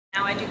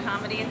Now I do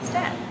comedy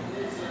instead.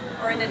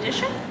 Or in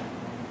addition.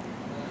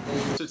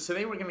 So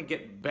today we're gonna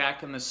get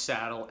back in the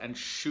saddle and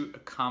shoot a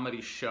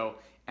comedy show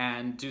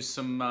and do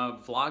some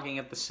vlogging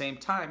at the same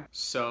time.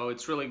 So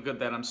it's really good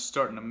that I'm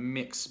starting to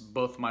mix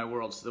both my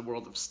worlds, the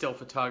world of still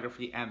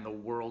photography and the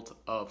world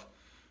of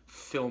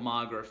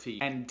filmography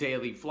and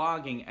daily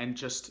vlogging,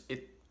 and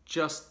it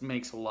just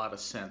makes a lot of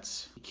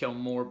sense. You kill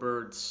more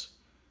birds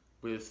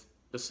with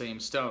the same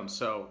stone,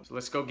 so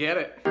let's go get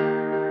it.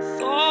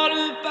 Thought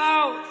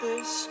about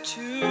this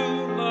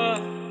too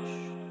much.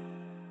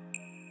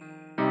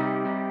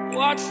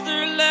 What's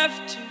there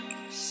left to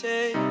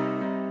say?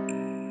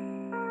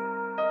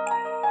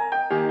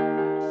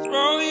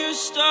 Throw your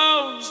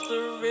stones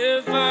the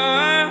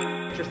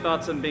river. What's your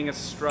thoughts on being a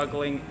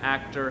struggling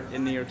actor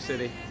in New York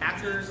City?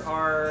 Actors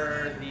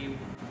are the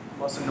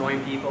most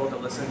annoying people to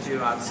listen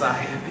to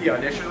outside of the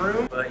audition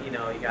room, but you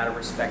know, you gotta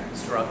respect the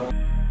struggle.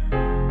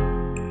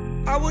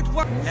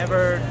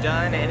 Never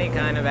done any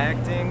kind of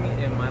acting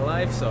in my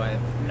life, so I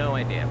have no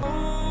idea.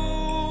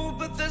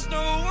 But there's no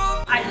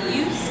one. I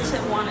used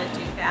to want to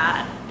do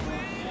that,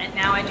 and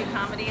now I do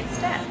comedy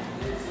instead.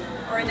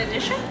 Or in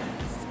addition.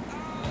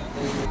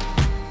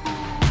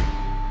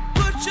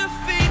 Put your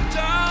feet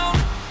down.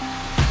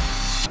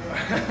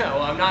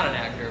 Well, I'm not an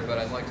actor, but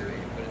I'd like to be,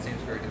 but it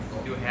seems very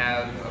difficult. You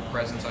have a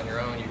presence on your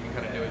own, you can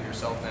kind of do it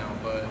yourself now,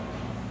 but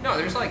no,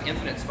 there's like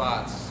infinite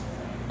spots,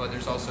 but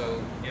there's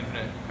also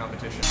infinite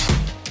competition.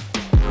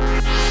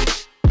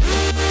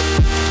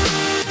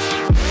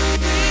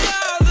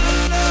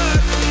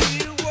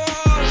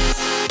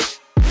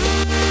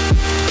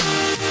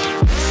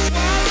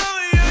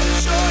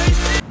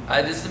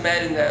 I just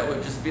imagine that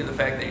would just be the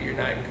fact that you're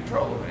not in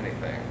control of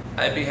anything.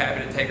 I'd be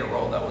happy to take a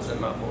role that was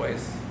in my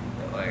voice.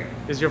 Like,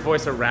 Is your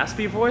voice a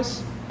raspy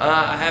voice?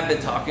 I have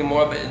been talking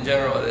more, but in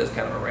general it is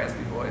kind of a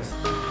raspy voice.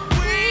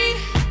 We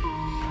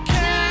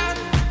can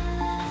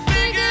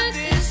figure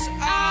this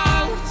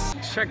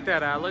out. Check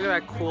that out, look at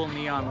that cool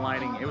neon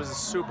lighting. It was a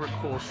super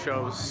cool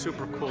show, it was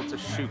super cool to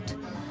shoot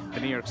the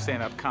New York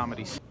stand-up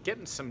comedy.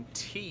 Getting some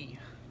tea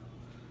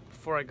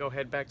before I go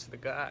head back to the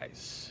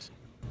guys.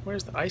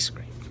 Where's the ice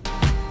cream?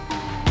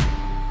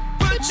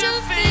 Put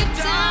your feet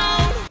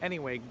down.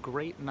 Anyway,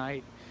 great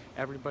night.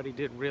 Everybody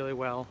did really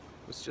well.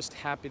 Was just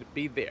happy to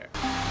be there.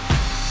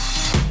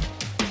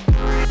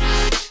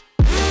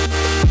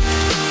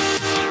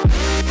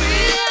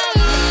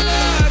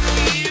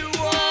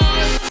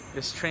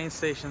 There's train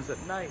stations at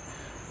night,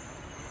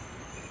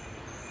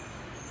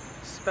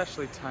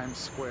 especially Times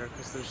Square,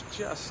 because there's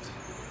just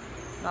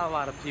not a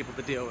lot of people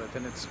to deal with,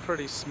 and it's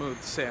pretty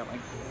smooth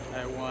sailing.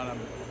 I want them,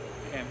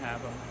 can't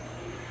have them.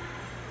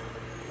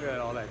 Look at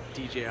all that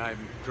DJI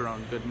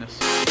drone goodness.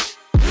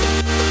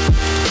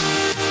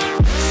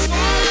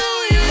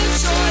 Swallow your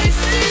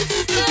choices.